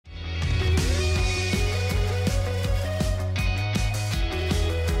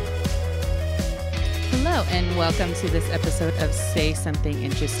Hello, and welcome to this episode of Say Something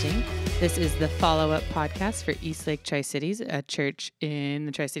Interesting. This is the follow-up podcast for Eastlake Tri-Cities, a church in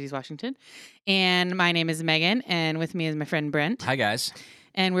the Tri-Cities, Washington. And my name is Megan, and with me is my friend Brent. Hi, guys.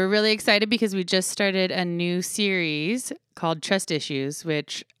 And we're really excited because we just started a new series called Trust Issues,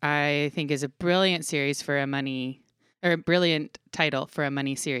 which I think is a brilliant series for a brilliant title for a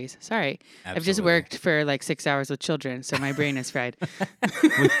money series. Sorry. Absolutely. I've just worked for like 6 hours with children, so my brain is fried.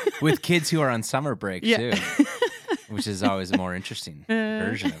 with kids who are on summer break, Yeah. too, which is always a more interesting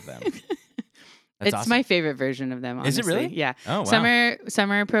version of them. That's It's awesome. my favorite version of them, honestly. Is it really? Yeah. Oh, wow.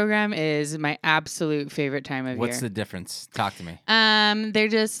 Summer program is my absolute favorite time of What's year. the difference? Talk to me. They're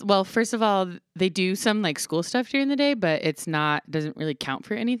just, well, first of all, they do some like school stuff during the day, but doesn't really count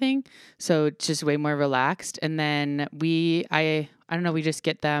for anything. So it's just way more relaxed. And then I don't know, we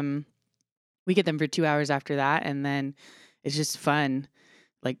get them for 2 hours after that. And then it's just fun.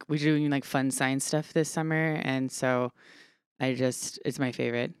 Like we're doing like fun science stuff this summer. And so it's my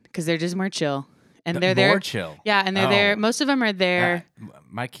favorite because they're just more chill. And they're there. More chill. Yeah, and they're there. Most of them are there.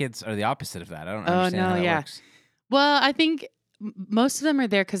 My kids are the opposite of that. I don't Oh, understand no, how that yeah. works. Well, I think most of them are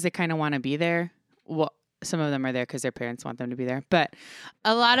there because they kind of want to be there. Well, some of them are there because their parents want them to be there, but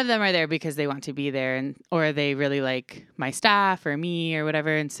a lot of them are there because they want to be there, or they really like my staff or me or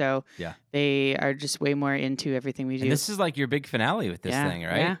whatever, and so Yeah. they are just way more into everything we do. And this is like your big finale with this thing,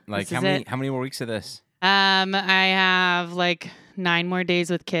 right? Yeah, Like this how is many more weeks of this? I have like 9 more days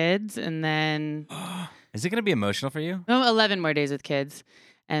with kids, and then Is it going to be emotional for you? 11 more days with kids,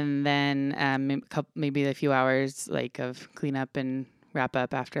 and then maybe a few hours like of cleanup and wrap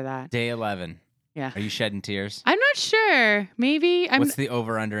up after that. Day 11. Yeah. Are you shedding tears? I'm not sure. Maybe What's the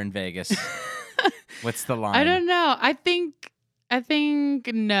over/under in Vegas? What's the line? I don't know. I think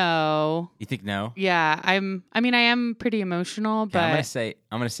no. You think no? Yeah, I am pretty emotional, but Yeah,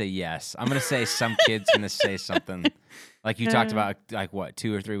 I'm gonna say yes. I'm gonna say some kid's gonna say something like you talked about like what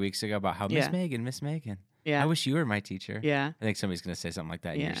 2 or 3 weeks ago about how Miss Megan. yeah, I wish you were my teacher. yeah. I think somebody's gonna say something like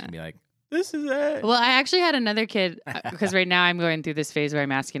that. And you're just Yeah. gonna be like, "This is it." Well, I actually had another kid because right now I'm going through this phase where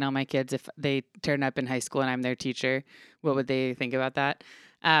I'm asking all my kids if they turn up in high school and I'm their teacher, what would they think about that?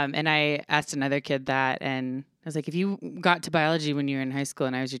 And I asked another kid that, and I was like, if you got to biology when you were in high school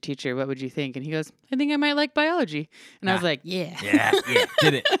and I was your teacher, what would you think? And he goes, I think I might like biology. And I was like, yeah. yeah,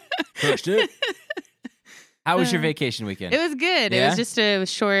 did it, crushed it. How was your vacation weekend? It was good. Yeah? It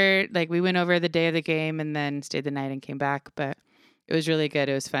was short. Like we went over the day of the game and then stayed the night and came back. But it was really good.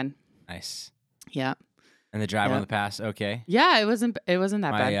 It was fun. Nice. Yeah. And the drive Yeah. on the pass, okay. Yeah. It wasn't that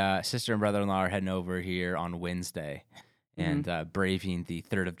bad. My sister and brother-in-law are heading over here on Wednesday, and braving the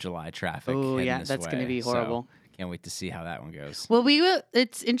 3rd of July traffic. Oh heading yeah, this that's going to way. be horrible. So, can't wait to see how that one goes. Well,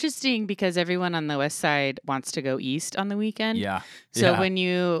 it's interesting because everyone on the west side wants to go east on the weekend. Yeah. So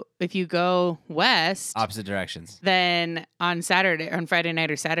yeah. if you go west, Opposite directions. then on Friday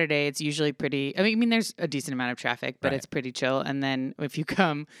night or Saturday, it's usually pretty. I mean, there's a decent amount of traffic, but Right. it's pretty chill. And then if you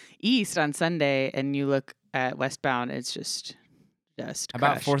come east on Sunday and you look at westbound, it's just How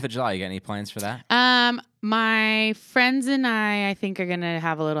about crushed. 4th of July? You got any plans for that? My friends and I think are gonna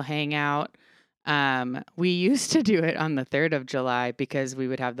have a little hangout. We used to do it on the 3rd of July because we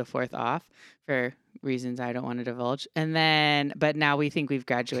would have the 4th off for reasons I don't want to divulge. But now we think we've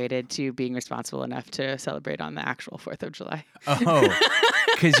graduated to being responsible enough to celebrate on the actual 4th of July. Oh,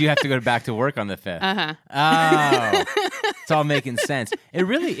 because you have to go back to work on the 5th. Uh-huh. Oh, it's all making sense. It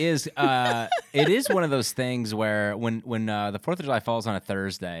really is. It is one of those things where when the 4th of July falls on a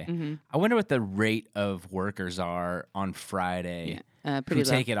Thursday, Mm-hmm. I wonder what the rate of workers are on Friday. Pretty Who low.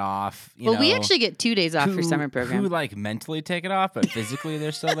 take it off. Well, we actually get 2 days off for summer program. Who like mentally take it off, but physically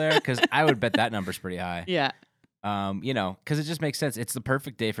they're still there? Because I would bet that number's pretty high. Yeah. Because it just makes sense. It's the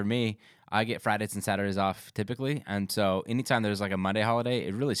perfect day for me. I get Fridays and Saturdays off typically, and so anytime there's like a Monday holiday,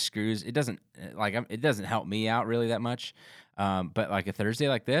 it really screws. It doesn't it doesn't help me out really that much. But like a Thursday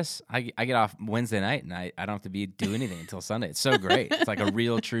like this, I get off Wednesday night, and I don't have to do anything until Sunday. It's so great. It's like a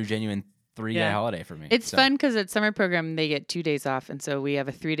real, true, genuine 3-day holiday for me. It's fun because at summer program, they get 2 days off. And so we have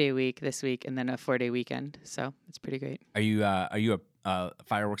a 3-day week this week and then a 4-day weekend. So it's pretty great. Are you a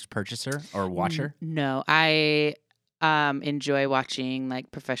fireworks purchaser or watcher? No, I enjoy watching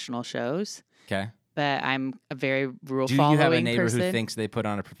like professional shows, Okay. but I'm a very rule Do following you have a neighbor person. who thinks they put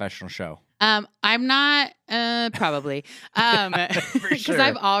on a professional show? I'm not probably because sure.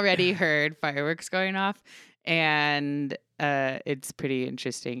 I've already heard fireworks going off, and it's pretty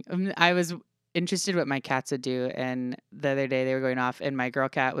interesting. I was interested what my cats would do, and the other day they were going off, and my girl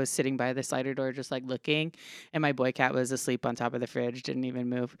cat was sitting by the slider door just like looking, and my boy cat was asleep on top of the fridge, didn't even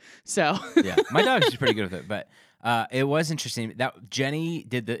move. So Yeah, my dog's just pretty good with it, but it was interesting that Jenny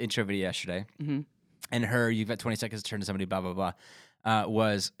did the intro video yesterday. Mhm. and you've got 20 seconds to turn to somebody, blah, blah, blah,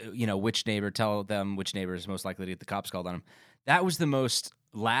 was, which neighbor, tell them which neighbor is most likely to get the cops called on them. That was the most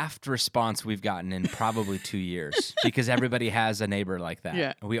laughed response we've gotten in probably 2 years because everybody has a neighbor like that.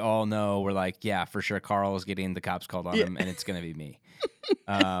 Yeah. We all know, we're like, yeah, for sure, Carl is getting the cops called on him, and it's going to be me.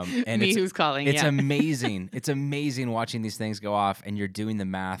 And Me who's calling. It's yeah. amazing. It's amazing watching these things go off, and you're doing the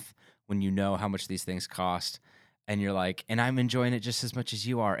math when you know how much these things cost. And you're like, and I'm enjoying it just as much as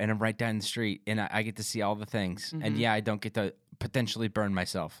you are. And I'm right down the street, and I get to see all the things. And yeah, I don't get to potentially burn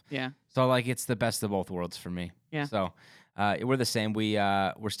myself. Yeah. So like, it's the best of both worlds for me. Yeah. So we're the same.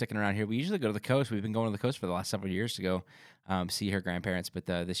 We're sticking around here. We usually go to the coast. We've been going to the coast for the last several years to go see her grandparents, but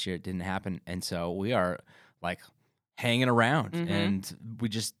this year it didn't happen. And so we are like hanging around, and we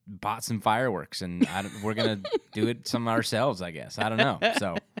just bought some fireworks, and we're gonna do it some ourselves, I guess. I don't know.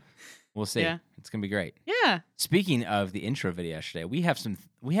 So. We'll see. Yeah. It's gonna be great. Yeah. Speaking of the intro video yesterday, we have something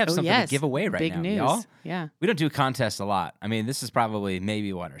yes. to give away right Big now, news. y'all. Yeah. We don't do contests a lot. I mean, this is probably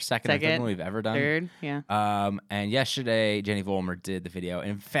maybe our second or third one we've ever done. Third, yeah. And yesterday Jenny Vollmer did the video,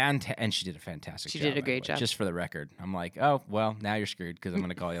 and she did a fantastic job. She did a great job. Just for the record, I'm like, oh well, now you're screwed because I'm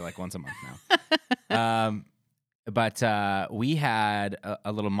gonna call you like once a month now. But we had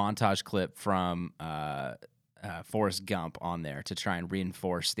a little montage clip from Forrest Gump on there to try and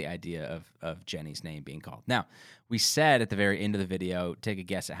reinforce the idea of Jenny's name being called. Now, we said at the very end of the video, take a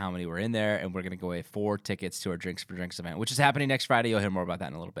guess at how many were in there, and we're going to go away 4 tickets to our Drinks for Drinks event, which is happening next Friday. You'll hear more about that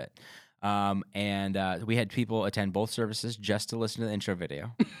in a little bit. And we had people attend both services just to listen to the intro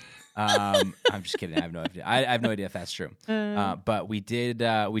video. I'm just kidding. I have no idea. I have no idea if that's true. But we did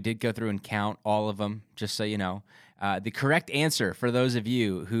go through and count all of them, just so you know. The correct answer for those of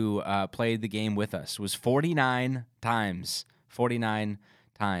you who played the game with us was 49 times. 49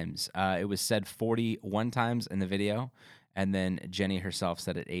 times. It was said 41 times in the video, and then Jenny herself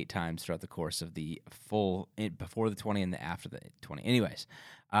said it 8 times throughout the course of the full before the 20 and the after the 20. Anyways,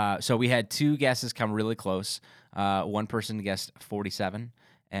 so we had 2 guesses come really close. One person guessed 47,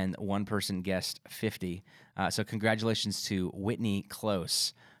 and one person guessed 50. So congratulations to Whitney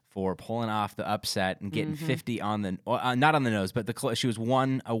Close for pulling off the upset and getting 50 on the not on the nose, but she was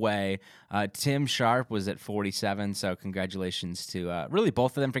 1 away. Tim Sharp was at 47, so congratulations to really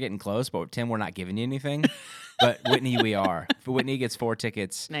both of them for getting close. But Tim, we're not giving you anything, but Whitney, we are. Whitney gets 4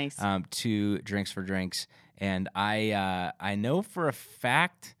 tickets. Nice. To Drinks for Drinks, and I know for a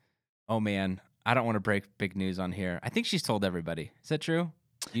fact. Oh man, I don't want to break big news on here. I think she's told everybody. Is that true?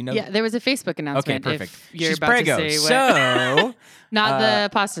 You know? Yeah, there was a Facebook announcement. Okay, perfect. If you're She's about Prego, to say what, so not the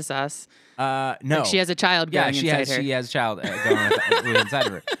pasta sauce. no, Like she has a child going inside her. She has a child going inside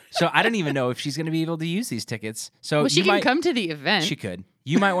of her. So I don't even know if she's going to be able to use these tickets. So Well, she can come to the event. She could.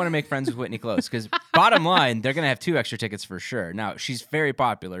 You might want to make friends with Whitney Close because bottom line, they're going to have 2 extra tickets for sure. Now she's very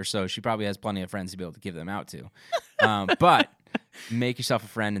popular, so she probably has plenty of friends to be able to give them out to. But make yourself a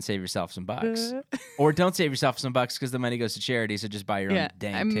friend and save yourself some bucks, or don't save yourself some bucks because the money goes to charity. So just buy your own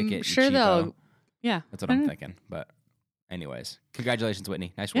dang ticket. I'm sure cheapo. they'll. Yeah, That's what I'm thinking. But anyways, congratulations,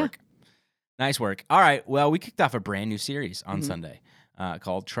 Whitney. Nice work. Nice work. All right. Well, we kicked off a brand new series on Sunday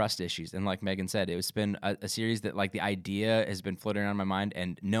called Trust Issues. And like Megan said, it's been a series that like the idea has been floating around my mind,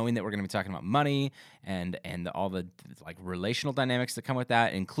 and knowing that we're going to be talking about money and all the like relational dynamics that come with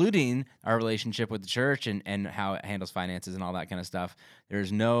that, including our relationship with the church and how it handles finances and all that kind of stuff.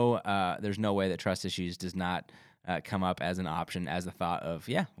 There's no way that Trust Issues does not come up as an option, as a thought of,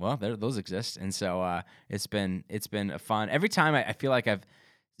 yeah, well, those exist. And so it's been a fun. Every time I feel like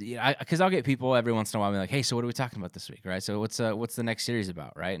because I'll get people every once in a while be like, hey, so what are we talking about this week, right? So what's the next series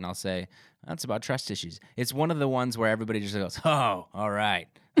about, right? And I'll say, that's about trust issues. It's one of the ones where everybody just goes, oh, all right,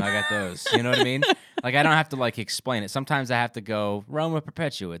 I got those. You know what I mean? Like, I don't have to like explain it. Sometimes I have to go, Roma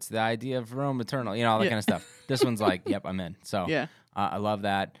perpetuates, the idea of Rome eternal, all that kind of stuff. This one's like, yep, I'm in. So I love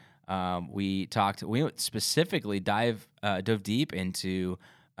that. We specifically dove deep into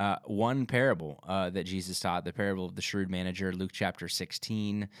one parable that Jesus taught, the parable of the shrewd manager, Luke chapter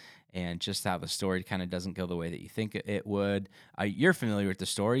 16, and just how the story kind of doesn't go the way that you think it would. You're familiar with the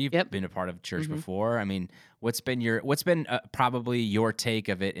story. You've been a part of church before. I mean, what's been probably your take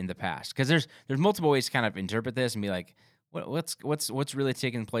of it in the past? Because there's multiple ways to kind of interpret this and be like, what's really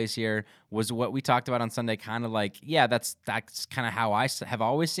taking place here? Was what we talked about on Sunday kind of like, yeah, that's kind of how I have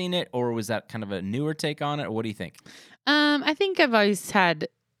always seen it, or was that kind of a newer take on it, or what do you think? I think I've always had.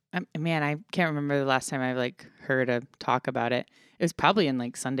 Man, I can't remember the last time I like heard a talk about it. It was probably in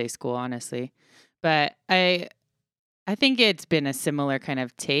like Sunday school, honestly. But I think it's been a similar kind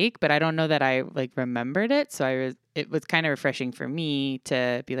of take, but I don't know that I like remembered it. So it was kind of refreshing for me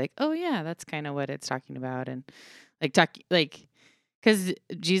to be like, oh yeah, that's kind of what it's talking about, and like Because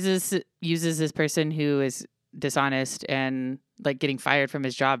Jesus uses this person who is dishonest and like getting fired from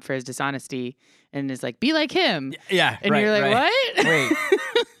his job for his dishonesty, and is like, "Be like him." Yeah, And right, you're like, right. "What?" Wait,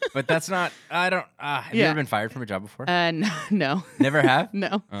 but that's not. I don't. Have you Yeah. ever been fired from a job before? No. Never have.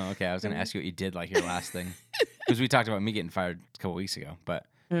 No. Oh, okay. I was gonna ask you what you did, like your last thing, because we talked about me getting fired a couple weeks ago, but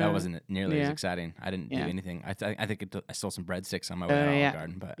that wasn't nearly as yeah. exciting. I didn't do Yeah. anything. I think I stole some breadsticks on my way to Oh, Olive yeah.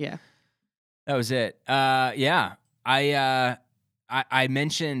 Garden, but Yeah. that was it. Yeah. I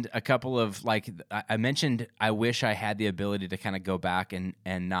mentioned a couple of I mentioned I wish I had the ability to kind of go back and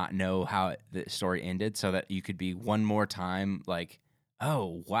not know how the story ended, so that you could be one more time like,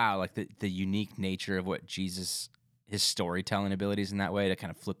 oh wow, like the unique nature of what Jesus, his storytelling abilities in that way, to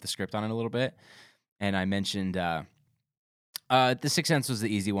kind of flip the script on it a little bit. And I mentioned The Sixth Sense was the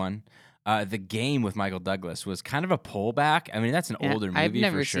easy one. The Game with Michael Douglas was kind of a pullback. I mean, that's an Yeah, older movie I've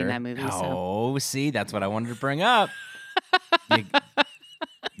never for seen sure. that movie, so. Oh, see, that's what I wanted to bring up.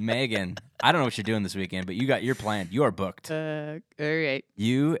 Megan, I don't know what you're doing this weekend, but you're planned. You are booked. All right.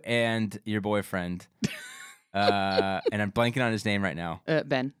 You and your boyfriend, and I'm blanking on his name right now.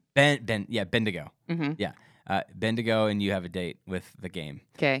 Ben. Bendigo. Mm-hmm. Yeah, Bendigo, and you have a date with The Game.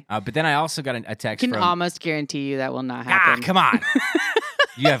 Okay. But then I also got a text Can from. almost guarantee you that will not happen. Come on.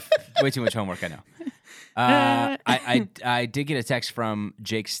 You have way too much homework, I know. I did get a text from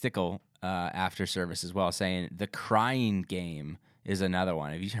Jake Stickle after service as well, saying The Crying Game is another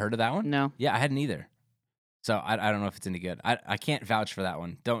one. Have you heard of that one? No. Yeah, I hadn't either. So I don't know if it's any good. I can't vouch for that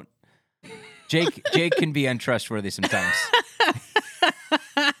one. Don't. Jake can be untrustworthy sometimes.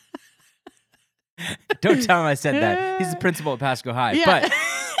 Don't tell him I said that. He's the principal at Pasco High. Yeah. But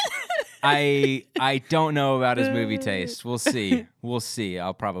I don't know about his movie taste. We'll see.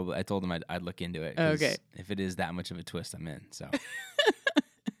 I told him I'd look into it. 'Cause Okay. if it is that much of a twist, I'm in. So.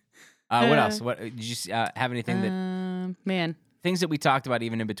 What else? What did you have anything that man. things that we talked about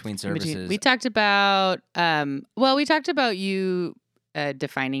even in between services? We talked about we talked about you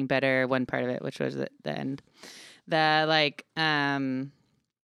defining better one part of it, which was the end.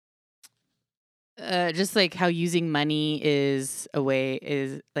 Just like how using money is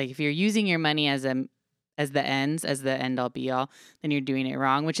like if you're using your money as the end all be all, then you're doing it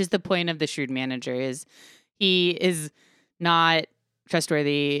wrong, which is the point of the shrewd manager. Is he is not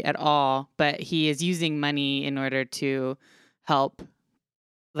trustworthy at all, but he is using money in order to help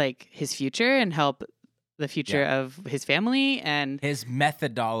like his future and help the future of his family, and his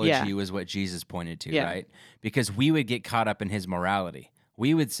methodology was what Jesus pointed to, right? Because we would get caught up in his morality.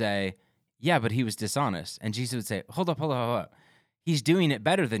 We would say, yeah, but he was dishonest. And Jesus would say, hold up. He's doing it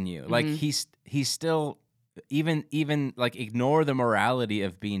better than you. Like he's still even like ignore the morality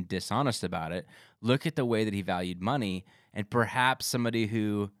of being dishonest about it. Look at the way that he valued money, and perhaps somebody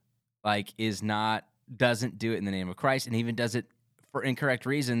who like doesn't do it in the name of Christ and even does it for incorrect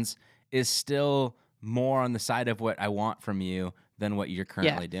reasons is still more on the side of what I want from you than what you're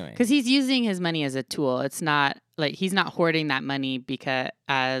currently doing. Because he's using his money as a tool. It's not like he's not hoarding that money because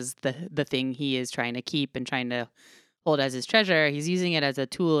as the thing he is trying to keep and trying to hold as his treasure. He's using it as a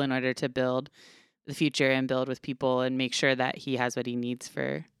tool in order to build the future and build with people and make sure that he has what he needs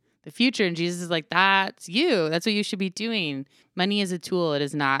for the future. And Jesus is like, that's you. That's what you should be doing. Money is a tool. It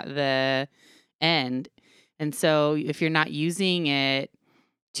is not the end. And so if you're not using it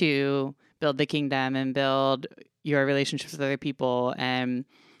to build the kingdom and build your relationships with other people and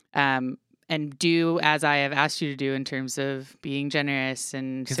do as I have asked you to do in terms of being generous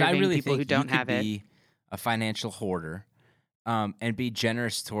and serving people who don't have it. Be a financial hoarder, and be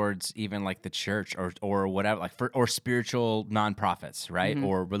generous towards even like the church or whatever, like or spiritual nonprofits, right? Mm-hmm.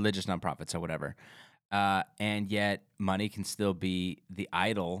 Or religious nonprofits or whatever. And yet money can still be the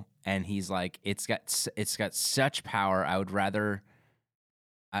idol. And he's like, it's got such power. I would rather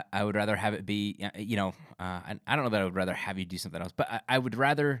have it be, I don't know that I would rather have you do something else, but I'd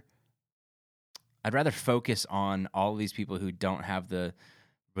rather focus on all of these people who don't have the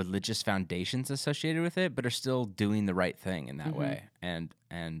religious foundations associated with it, but are still doing the right thing in that way. And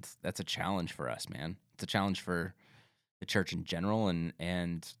that's a challenge for us, man. It's a challenge for the church in general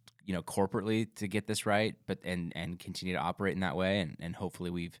and corporately to get this right, but and continue to operate in that way. And hopefully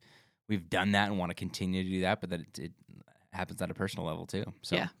we've done that and want to continue to do that, but that it happens at a personal level too.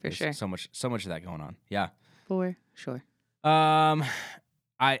 So yeah, for sure. So much of that going on. Yeah. For sure.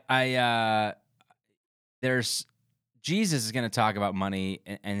 There's Jesus is going to talk about money,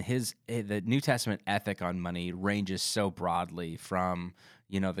 and the New Testament ethic on money ranges so broadly from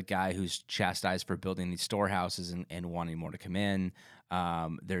the guy who's chastised for building these storehouses and wanting more to come in.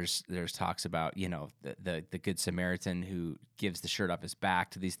 There's talks about the Good Samaritan who gives the shirt off his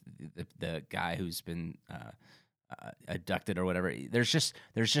back to the guy who's been abducted or whatever. There's just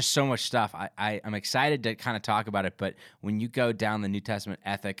so much stuff. I'm excited to kind of talk about it, but when you go down the New Testament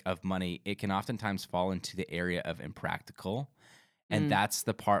ethic of money, it can oftentimes fall into the area of impractical. And that's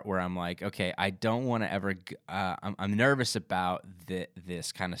the part where I'm like, okay, I don't want to ever. I'm nervous about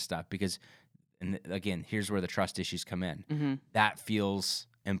this kind of stuff because, and again, here's where the trust issues come in. That feels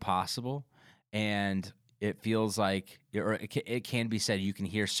impossible, and it feels like, or it can be said. You can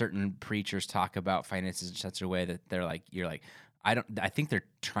hear certain preachers talk about finances in such a way that they're like, you're like, I think they're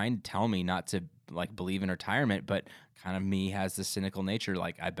trying to tell me not to like believe in retirement, but kind of me has this cynical nature.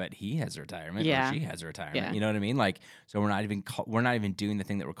 Like, I bet he has a retirement or she has a retirement. Yeah. You know what I mean? Like, so we're not even doing the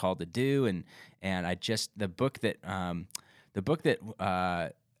thing that we're called to do. And I just, the book that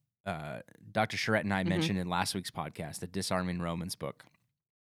Dr. Charette and I mentioned in last week's podcast, the Disarming Romans book,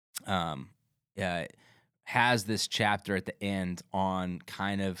 has this chapter at the end on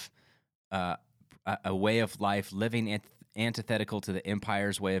kind of a way of life living antithetical to the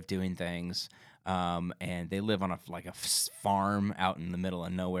empire's way of doing things. And they live on a farm out in the middle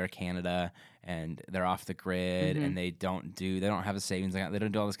of nowhere, Canada, and they're off the grid, and they don't have a savings account. They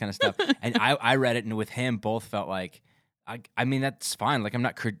don't do all this kind of stuff. And I read it, and with him, both felt like, I mean, that's fine. Like, I'm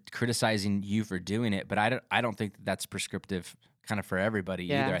not criticizing you for doing it, but I don't think that's prescriptive kind of for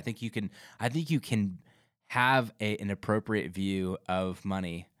everybody either. I think you can have an appropriate view of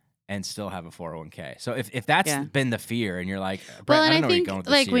money and still have a 401k. So if that's been the fear, and you're like, Brent, I don't know where you're going with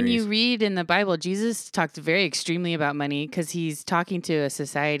this like series. when you read in the Bible, Jesus talked very extremely about money because he's talking to a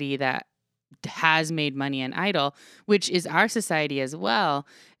society that has made money an idol, which is our society as well.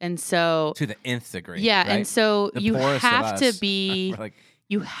 And so to the nth degree. Yeah, right? and so The you poorest have of to us. be We're like,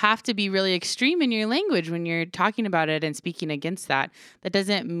 you have to be really extreme in your language when you're talking about it and speaking against that. That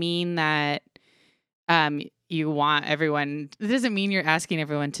doesn't mean that you want everyone. It doesn't mean you're asking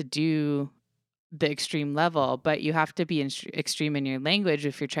everyone to do the extreme level, but you have to be extreme in your language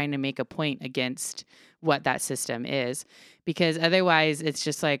if you're trying to make a point against what that system is, because otherwise it's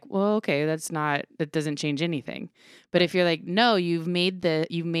just like, well, okay, that doesn't change anything. But if you're like, no, you've made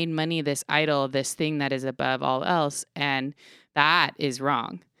money this idol, this thing that is above all else, and that is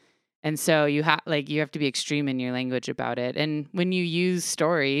wrong. And so you have to be extreme in your language about it. And when you use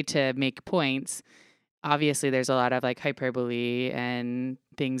story to make points, obviously there's a lot of like hyperbole and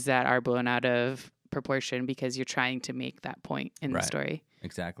things that are blown out of proportion because you're trying to make that point in the story.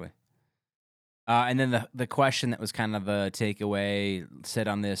 Exactly. And then the question that was kind of the takeaway, sit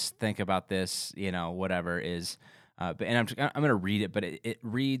on this, think about this, whatever is, I'm going to read it, but it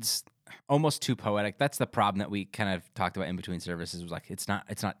reads almost too poetic. That's the problem that we kind of talked about in between services. Was like, it's not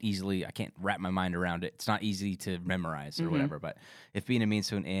easily, I can't wrap my mind around it. It's not easy to memorize or whatever, but if being a means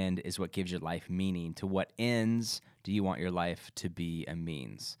to an end is what gives your life meaning, to what ends do you want your life to be a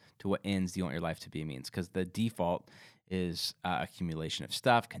means? To what ends do you want your life to be a means? Because the default is accumulation of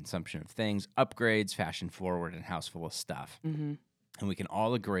stuff, consumption of things, upgrades, fashion forward, and house full of stuff. And we can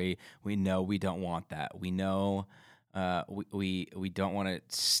all agree, we know we don't want that. We know we don't want to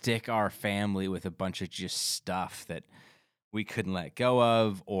stick our family with a bunch of just stuff that we couldn't let go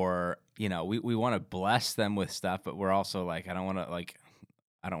of, or we want to bless them with stuff, but we're also like, I don't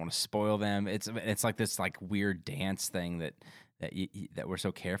want to spoil them. It's like this like weird dance thing that we're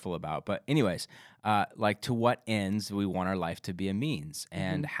so careful about. But anyways, like, to what ends do we want our life to be a means,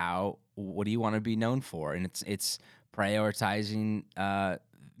 and what do you want to be known for? And it's prioritizing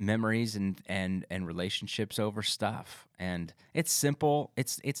memories and relationships over stuff. And it's simple.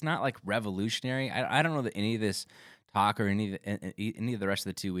 It's not like revolutionary. I don't know that any of this talk or any of the rest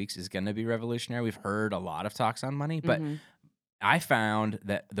of the 2 weeks is going to be revolutionary. We've heard a lot of talks on money, but I found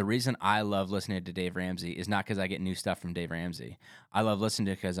that the reason I love listening to Dave Ramsey is not because I get new stuff from Dave Ramsey. I love listening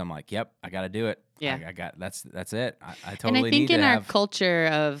to it because I'm like, yep, I got to do it. Yeah, I got that's it. I totally and I think need in to our have culture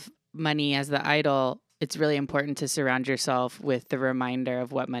of money as the idol, it's really important to surround yourself with the reminder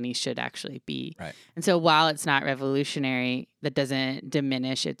of what money should actually be. Right. And so while it's not revolutionary, that doesn't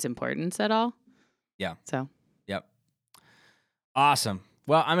diminish its importance at all. Yeah. So. Yep. Awesome.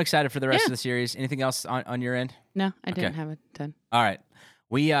 Well, I'm excited for the rest of the series. Anything else on your end? No, I didn't have a ton. All right.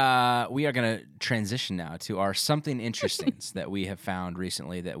 We are going to transition now to our something interestings that we have found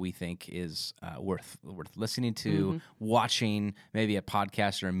recently that we think is worth listening to, watching, maybe a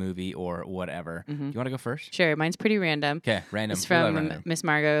podcast or a movie or whatever. Do you want to go first? Sure. Mine's pretty random. Okay, random. It's from Miss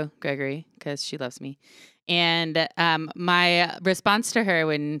Margot Gregory because she loves me. And my response to her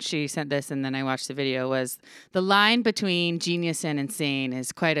when she sent this and then I watched the video was, the line between genius and insane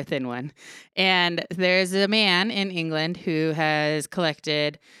is quite a thin one. And there's a man in England who has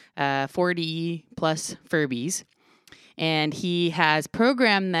collected 40 plus Furbies. and he has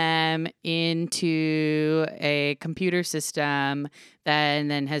programmed them into a computer system that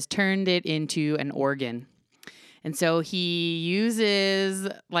then has turned it into an organ. And so he uses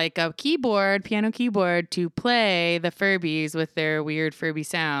like a keyboard, piano keyboard, to play the Furbies with their weird Furby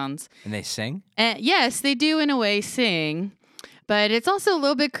sounds. And they sing? And yes, they do in a way sing, but it's also a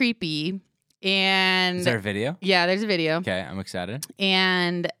little bit creepy. And Is there a video? yeah, there's a video. Okay, I'm excited.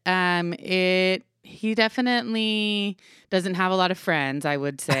 And he definitely doesn't have a lot of friends, I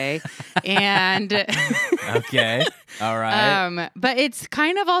would say. And Okay. All right. but it's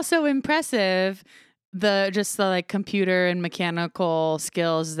kind of also impressive the like computer and mechanical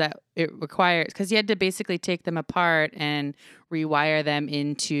skills that it requires, because he had to basically take them apart and rewire them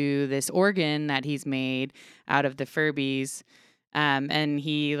into this organ that he's made out of the Furbies. And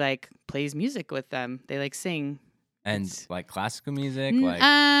he like plays music with them. They like sing. And like classical music, like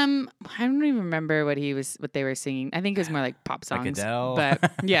I don't even remember what they were singing. I think it was more like pop songs. like Adele.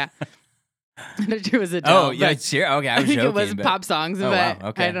 But yeah. It was Adele. Oh, yeah, sure. Okay, I was think joking. it was but- pop songs, Oh, but wow.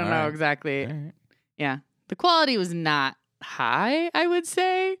 Okay, I don't all know right. exactly. All right. Yeah. The quality was not high, I would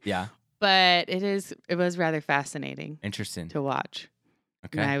say, Yeah, but it was rather fascinating interesting. to watch.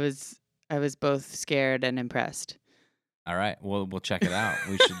 Okay. And I was both scared and impressed. All right. We'll check it out.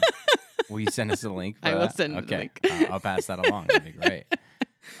 We should. Will you send us a link? For I will that? send the Okay. link. I'll pass that along. That'd be great.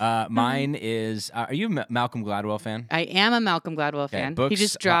 Mine is. Are you a Malcolm Gladwell fan? I am a Malcolm Gladwell Okay, fan. books, He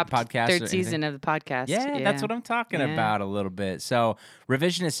just dropped podcasts, or third anything? season of the podcast. Yeah, that's what I'm talking Yeah. about a little bit. So,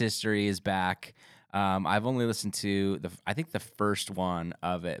 Revisionist History is back. I've only listened to I think the first one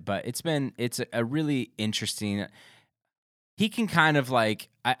of it, but it's a really interesting. He can kind of like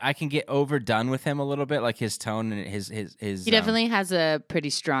I can get overdone with him a little bit, like his tone and his. He definitely has a pretty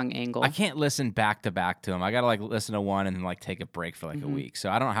strong angle. I can't listen back to back to him. I gotta like listen to one and then like take a break for like a week. So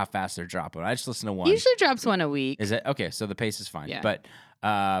I don't know how fast they're dropping. I just listen to one. He usually drops one a week. Is it okay? So the pace is fine. Yeah. But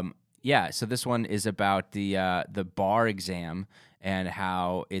yeah. So this one is about the bar exam and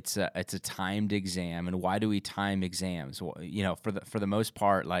how it's a timed exam, and why do we time exams? Well, you know, for the most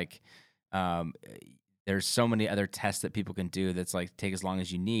part, like there's so many other tests that people can do that's like take as long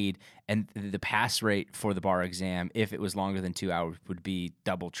as you need, and the pass rate for the bar exam, if it was longer than 2 hours, would be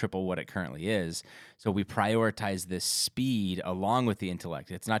double, triple what it currently is. So we prioritize this speed along with the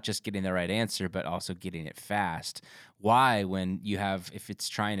intellect. It's not just getting the right answer, but also getting it fast. Why, when you have, if it's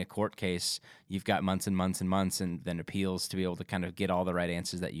trying a court case, you've got months and months and months and then appeals to be able to kind of get all the right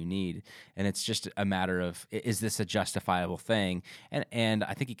answers that you need. And it's just a matter of, is this a justifiable thing? And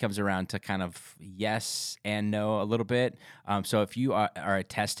I think he comes around to kind of yes and no a little bit. So if you are a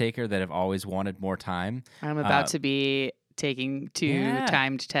test taker that have always wanted more time, I'm about to be taking two yeah.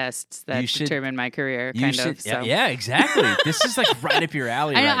 timed tests that You should- determine my career, you kind should, of. So. yeah, exactly. This is like right up your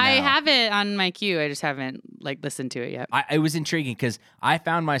alley I know, right now. I have it on my queue. I just haven't like listened to it yet. It was intriguing because I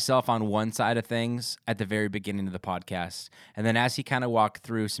found myself on one side of things at the very beginning of the podcast. And then as he kind of walked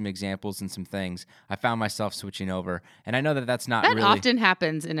through some examples and some things, I found myself switching over. And I know that that's not That really... often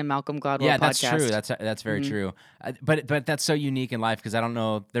happens in a Malcolm Gladwell yeah, podcast. that's true. That's very true. But that's so unique in life because I don't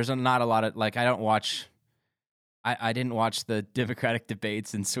know. There's not a lot of, like, I don't watch... I didn't watch the Democratic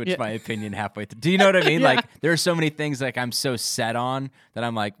debates and switch my opinion halfway through. Do you know what I mean? Yeah. Like, there are so many things like I'm so set on that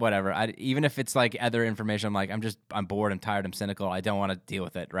I'm like, whatever. Even if it's like other information, I'm like, I'm bored, I'm tired, I'm cynical. I don't want to deal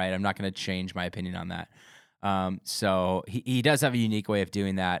with it, right? I'm not going to change my opinion on that. So he does have a unique way of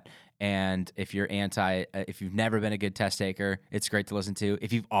doing that. And if you're if you've never been a good test taker, it's great to listen to.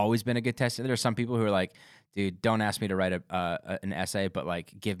 If you've always been a good test taker, there are some people who are like, dude, don't ask me to write an essay, but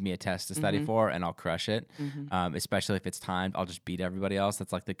like give me a test to study for and I'll crush it. Especially if it's timed, I'll just beat everybody else.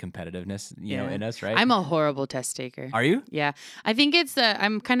 That's like the competitiveness, you know, in us, right? I'm a horrible test taker. Are you? Yeah. I think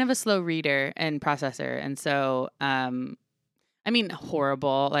I'm kind of a slow reader and processor. And so, I mean,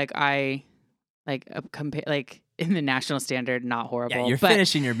 horrible. Like in the national standard, not horrible. Yeah, you're but,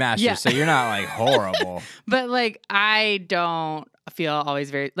 finishing your master's, yeah. so you're not like horrible. But like, I don't feel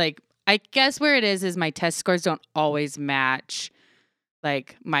always very, like, I guess where it is my test scores don't always match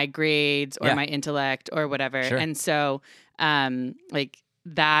like my grades or my intellect or whatever. Sure. And so, like,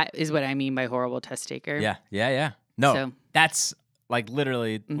 that is what I mean by horrible test taker. Yeah. No, So- that's like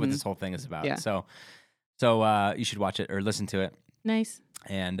literally what this whole thing is about. Yeah. So you should watch it or listen to it. Nice.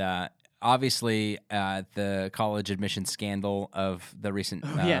 And obviously, the college admission scandal of the recent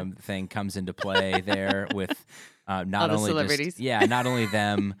thing comes into play there with not All the only celebrities. not only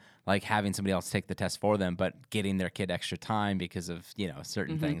them like having somebody else take the test for them, but getting their kid extra time because of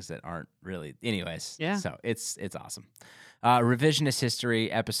certain things that aren't really. Anyways, Yeah. So it's awesome. Revisionist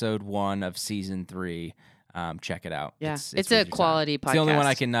History, episode 1 of season 3. check it out. Yeah, It's it's worth a your time. quality podcast. It's the only one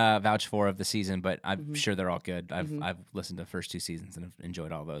I can vouch for of the season, but I'm sure they're all good. I've listened to the first 2 seasons and have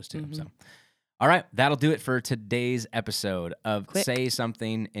enjoyed all those too. So, all right, that'll do it for today's episode of Say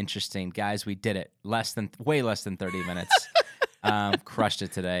Something Interesting, guys. We did it. Way less than 30 minutes. Crushed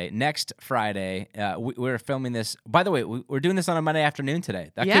it today. Next Friday, we're filming this. By the way, we're doing this on a Monday afternoon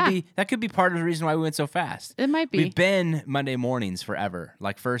today. That could be part of the reason why we went so fast. It might be. We've been Monday mornings forever,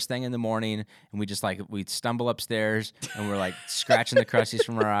 like first thing in the morning, and we stumble upstairs and we're like scratching the crusties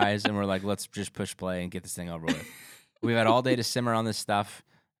from our eyes, and we're like, let's just push play and get this thing over with. We've had all day to simmer on this stuff.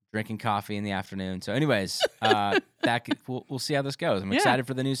 Drinking coffee in the afternoon. So, anyways, we'll see how this goes. I'm excited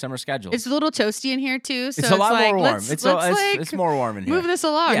for the new summer schedule. It's a little toasty in here too, so it's a lot like, more warm. It's more warm in here. Move this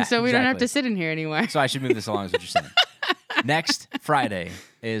along, so we don't have exactly. to sit in here anymore. So I should move this along, is what you're saying. Next Friday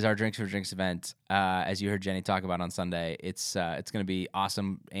is our Drinks for Drinks event. As you heard Jenny talk about on Sunday, it's going to be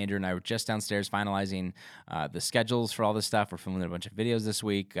awesome. Andrew and I were just downstairs finalizing the schedules for all this stuff. We're filming a bunch of videos this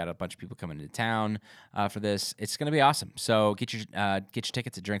week. Got a bunch of people coming into town for this. It's going to be awesome. So get your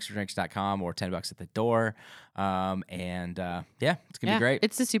tickets at drinksfordrinks.com or $10 at the door. It's going to be great.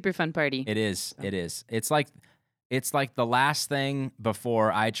 It's a super fun party. It is. It is. It's like the last thing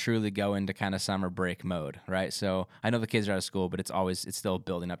before I truly go into kind of summer break mode, right? So I know the kids are out of school, but it's still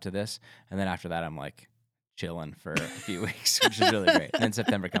building up to this. And then after that, I'm like chilling for a few weeks, which is really great. And then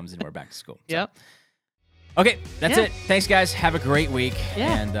September comes and we're back to school. So. Yep. Okay, that's it. Thanks, guys. Have a great week.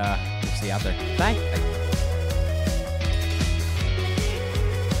 Yeah. And we'll see you out there. Bye.